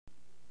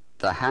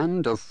The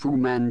Hand of Fu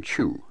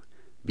Manchu,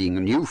 being a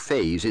new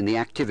phase in the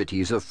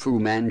activities of Fu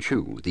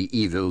Manchu, the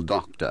evil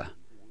doctor,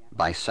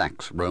 by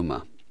Saxe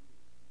Rohmer.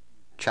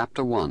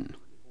 Chapter 1.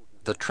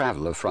 The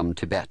Traveller from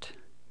Tibet.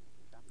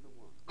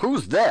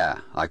 "Who's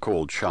there?" I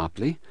called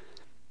sharply.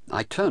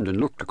 I turned and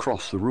looked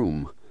across the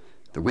room.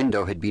 The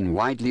window had been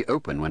widely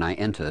open when I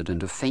entered,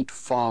 and a faint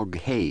fog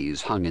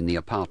haze hung in the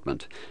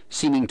apartment,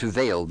 seeming to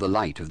veil the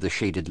light of the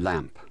shaded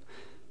lamp.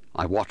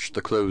 I watched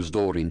the closed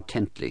door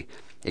intently,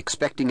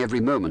 expecting every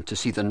moment to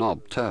see the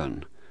knob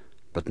turn,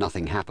 but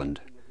nothing happened.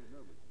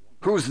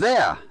 "Who's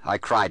there?" I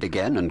cried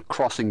again, and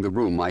crossing the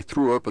room I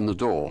threw open the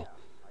door.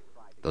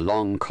 The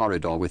long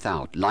corridor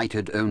without,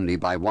 lighted only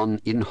by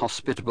one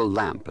inhospitable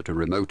lamp at a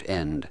remote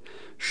end,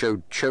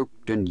 showed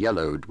choked and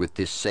yellowed with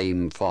this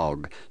same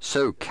fog,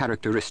 so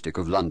characteristic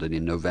of London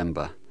in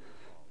November.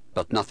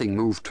 But nothing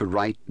moved to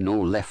right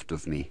nor left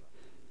of me.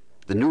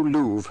 The New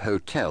Louvre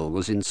Hotel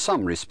was in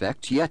some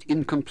respects yet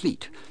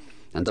incomplete,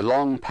 and the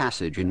long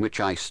passage in which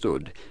I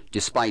stood,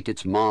 despite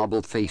its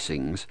marble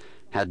facings,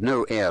 had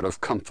no air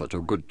of comfort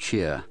or good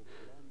cheer.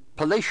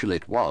 Palatial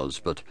it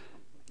was, but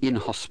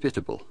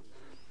inhospitable.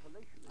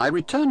 I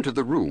returned to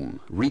the room,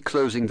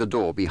 reclosing the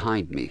door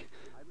behind me.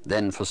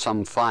 Then for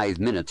some 5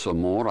 minutes or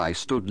more I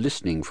stood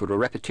listening for a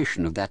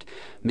repetition of that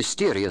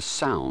mysterious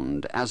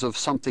sound, as of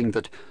something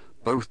that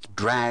both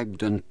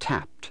dragged and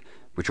tapped,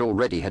 which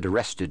already had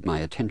arrested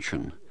my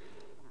attention.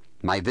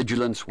 My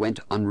vigilance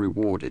went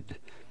unrewarded.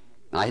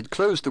 I had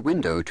closed the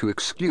window to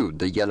exclude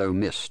the yellow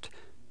mist,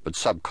 but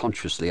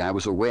subconsciously I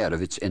was aware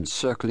of its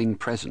encircling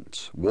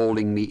presence,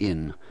 walling me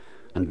in,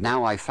 and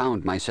now I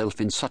found myself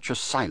in such a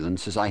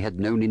silence as I had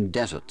known in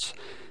deserts,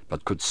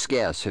 but could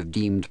scarce have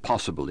deemed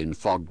possible in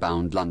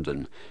fog-bound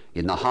London,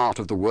 in the heart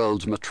of the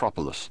world's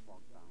metropolis,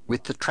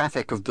 with the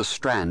traffic of the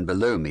Strand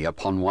below me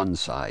upon one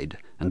side,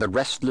 and the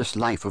restless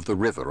life of the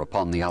river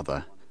upon the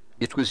other.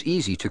 It was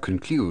easy to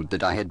conclude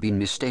that I had been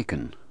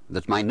mistaken,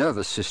 that my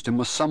nervous system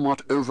was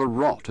somewhat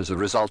overwrought as a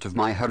result of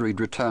my hurried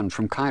return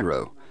from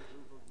Cairo,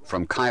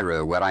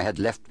 where I had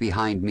left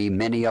behind me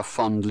many a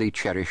fondly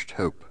cherished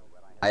hope.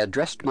 I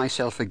addressed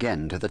myself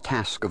again to the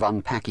task of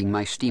unpacking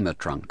my steamer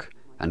trunk,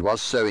 and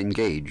was so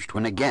engaged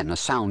when again a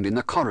sound in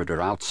the corridor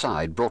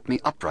outside brought me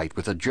upright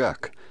with a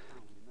jerk.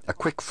 A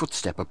quick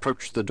footstep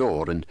approached the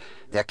door, and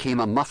there came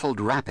a muffled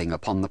rapping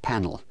upon the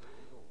panel.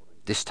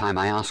 This time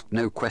I asked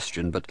no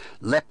question, but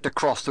leapt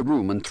across the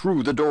room and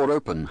threw the door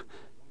open.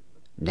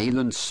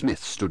 Nayland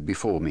Smith stood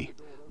before me,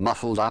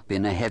 muffled up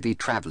in a heavy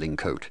travelling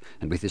coat,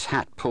 and with his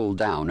hat pulled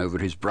down over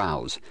his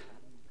brows.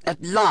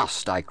 "At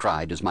last!" I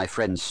cried, as my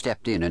friend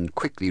stepped in and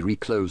quickly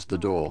reclosed the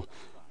door.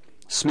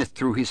 Smith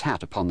threw his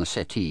hat upon the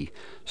settee,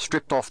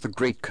 stripped off the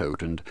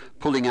greatcoat, and,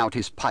 pulling out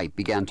his pipe,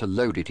 began to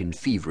load it in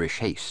feverish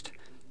haste.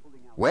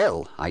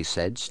 "Well," I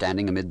said,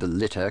 standing amid the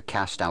litter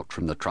cast out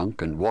from the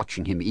trunk, and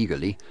watching him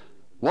eagerly,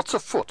 "what's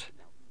afoot?"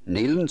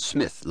 Nayland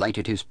Smith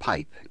lighted his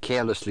pipe,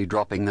 carelessly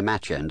dropping the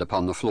match-end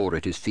upon the floor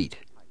at his feet.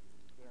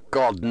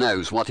 "God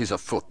knows what is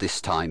afoot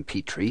this time,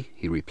 Petrie,"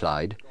 he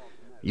replied.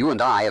 "You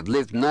and I have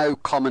lived no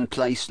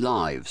commonplace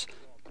lives.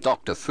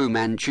 Dr. Fu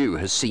Manchu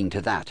has seen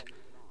to that.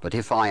 But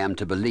if I am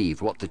to believe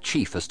what the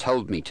chief has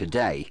told me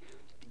today,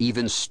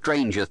 even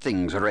stranger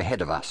things are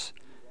ahead of us."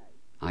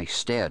 I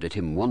stared at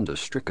him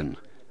wonder-stricken.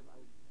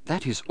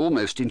 "That is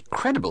almost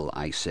incredible,"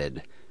 I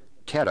said.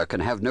 "Terror can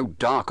have no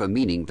darker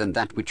meaning than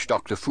that which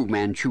Dr. Fu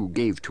Manchu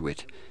gave to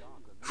it.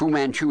 Fu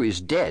Manchu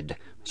is dead,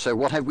 so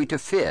what have we to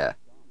fear?"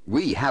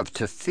 "We have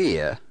to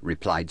fear,"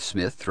 replied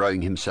Smith,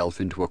 throwing himself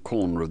into a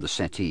corner of the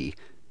settee,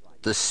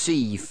 "the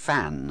sea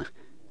fan."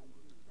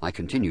 I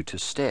continued to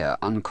stare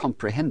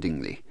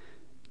uncomprehendingly.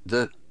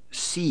 "The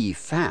sea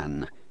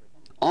fan?"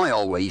 "I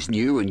always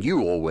knew, and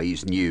you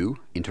always knew,"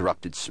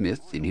 interrupted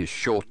Smith in his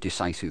short,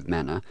 decisive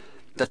manner,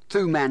 "that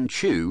Fu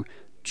Manchu,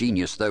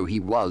 genius though he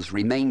was,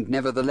 remained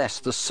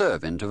nevertheless the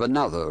servant of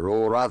another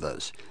or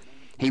others.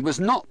 He was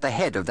not the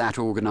head of that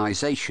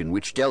organization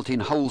which dealt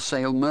in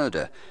wholesale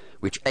murder,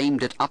 which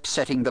aimed at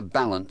upsetting the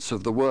balance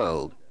of the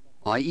world.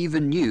 I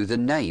even knew the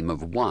name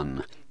of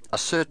one, a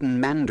certain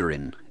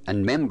Mandarin,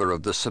 and member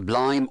of the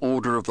sublime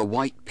order of the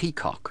White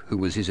Peacock, who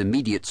was his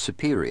immediate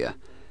superior.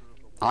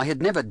 I had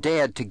never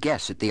dared to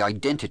guess at the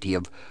identity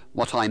of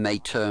what I may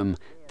term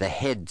the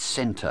head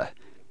centre."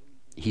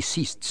 He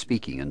ceased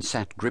speaking and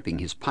sat gripping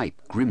his pipe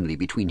grimly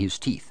between his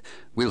teeth,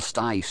 whilst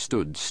I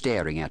stood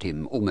staring at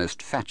him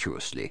almost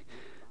fatuously.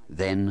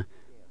 Then,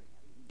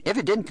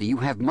 "Evidently you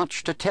have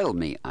much to tell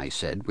me," I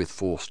said, with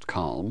forced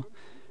calm.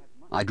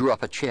 I drew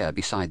up a chair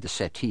beside the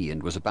settee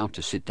and was about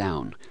to sit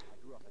down.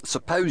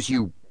 "Suppose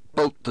you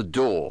bolt the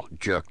door,"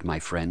 jerked my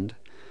friend.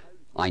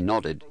 I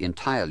nodded,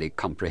 entirely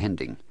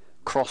comprehending,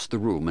 crossed the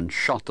room, and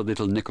shot the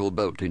little nickel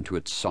bolt into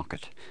its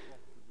socket.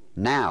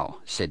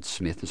 "Now," said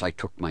Smith as I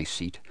took my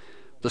seat,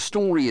 "the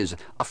story is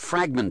a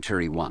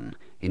fragmentary one,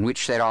 in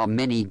which there are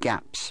many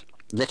gaps.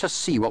 Let us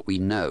see what we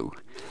know.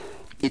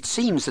 It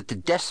seems that the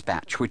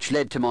despatch which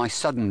led to my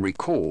sudden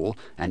recall,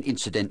 and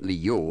incidentally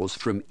yours,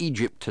 from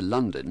Egypt to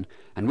London,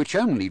 and which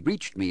only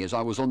reached me as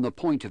I was on the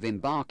point of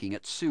embarking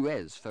at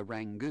Suez for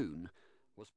Rangoon,